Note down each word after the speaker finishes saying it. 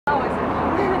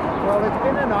Well, it's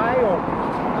been an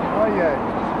eye-opener.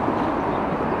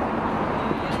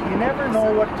 You never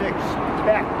know what to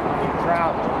expect when you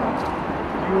travel.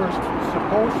 You were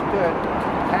supposed to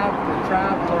have the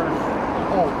traveler's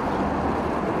hope.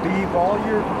 Leave all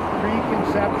your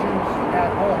preconceptions at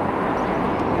home,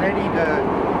 ready to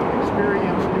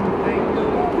experience new things.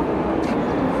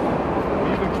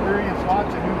 We've experienced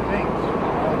lots of new things.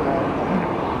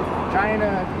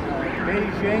 China,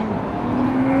 Beijing,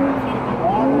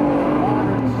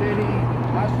 modern city,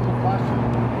 hustle and bustle.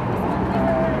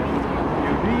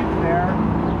 You leave there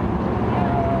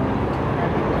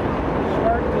and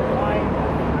start to find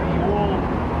the old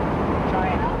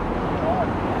China.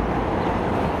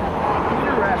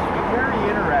 Interesting, very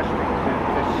interesting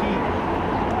to see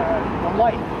the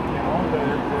life, the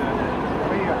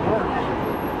way it works.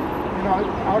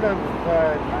 Out of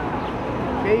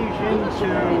Beijing to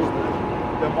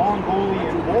the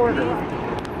Mongolian border,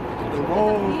 the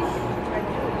roads,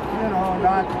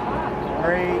 not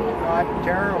great, not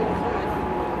terrible.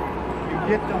 You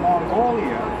get to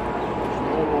Mongolia, there's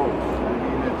no roads. I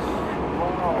mean, it's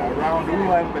around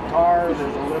Ulaanbaatar,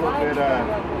 there's a little bit of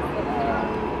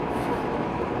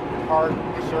hard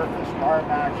surface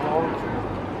tarmac roads.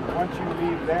 Once you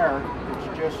leave there, it's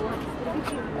just a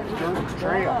dirt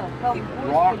trail,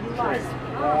 rock trail,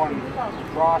 going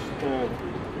across the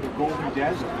Gobi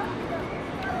Desert.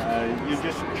 You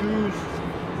just choose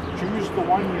the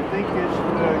one you think is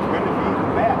going to be the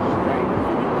best, right?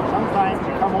 Sometimes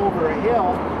you come over a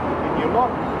hill and you look,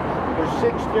 there's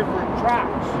 6 different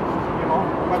tracks,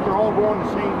 but they're all going the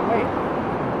same way.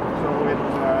 So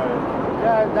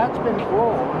that's been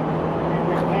cool.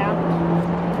 We camped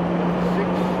 6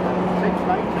 nights, I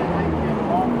think, in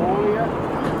Mongolia.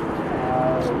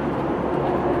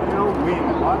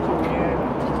 Wind, lots of wind.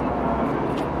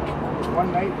 One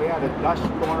night we had a dust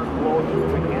storm blow through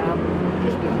the camp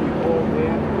just as we pulled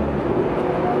in.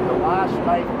 The last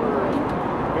night we were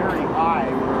very high.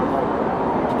 We were about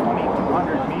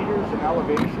 2,200 meters in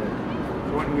elevation.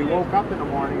 So when we woke up in the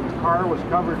morning, the car was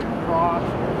covered in frost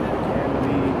and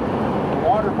the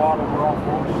water bottles were all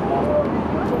full of snow.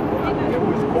 It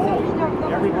was cold.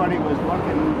 Everybody was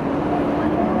looking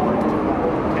forward to the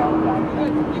hotel that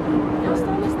night.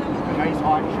 A nice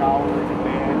hot shower in the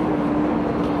bed.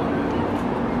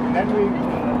 And then we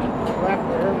left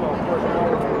there, well, of course,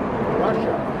 over to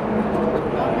Russia.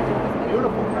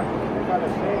 Beautiful country, I gotta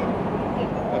say.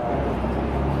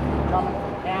 Coming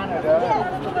from Canada,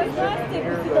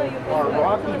 near our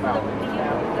Rocky Mountains,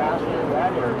 and faster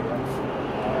that area.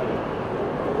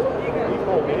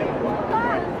 People in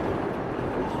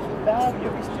it's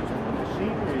fabulous. The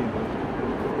scenery,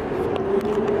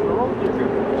 the roads are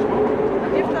good,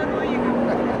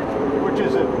 which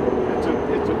is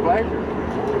it's a pleasure.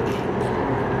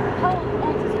 How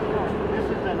old is it now? This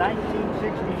is a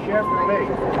 1960 Chevrolet.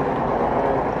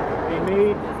 They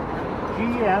made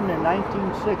GM in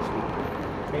 1960.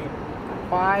 Made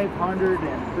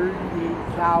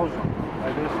 538,000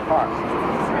 of this car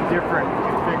in different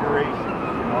configurations.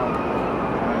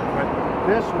 But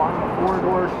this one, the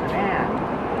 4-door sedan,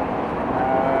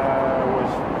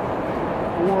 was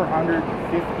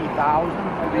 450,000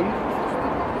 of these.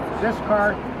 This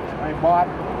car I bought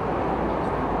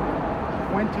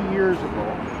 20 years ago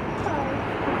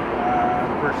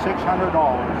for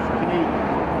 $600 Canadian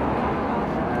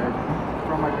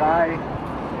from a guy.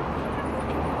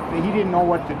 He didn't know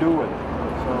what to do with it.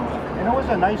 And it was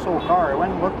a nice old car. I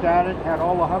went and looked at it, had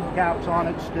all the hubcaps on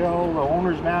it still. The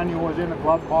owner's manual was in a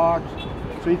glove box,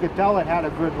 so you could tell it had a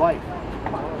good life.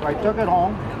 So I took it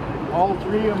home. All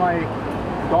 3 of my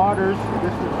daughters,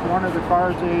 this is one of the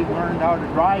cars they learned how to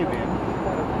drive in.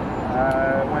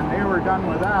 When they were done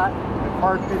with that, I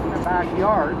parked it in the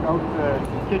backyard out the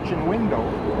kitchen window.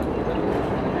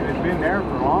 And it's been there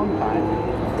for a long time.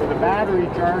 With a battery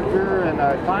charger and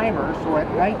a timer, so at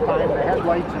night time the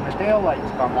headlights and the tail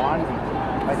lights come on.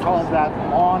 I call that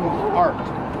on art.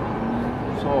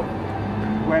 So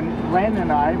when Len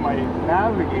and I, my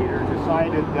navigator,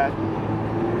 decided that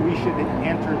we should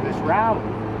enter this rally,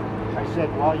 I said,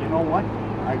 well, you know what?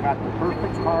 I got the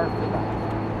perfect car for that.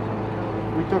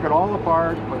 We took it all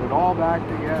apart, put it all back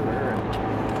together,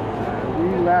 and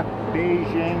we left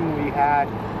Beijing. We had,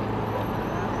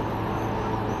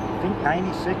 I think,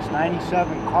 96,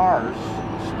 97 cars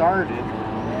started,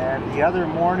 and the other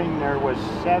morning there was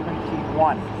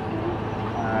 71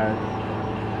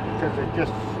 because it's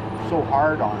just so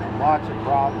hard on it, lots of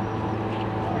problems.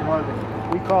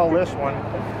 We call this one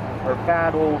our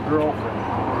fat old girlfriend.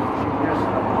 She just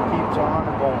keeps on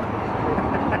going.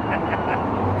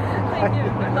 Thank you.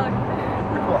 Good luck.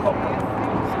 You're welcome.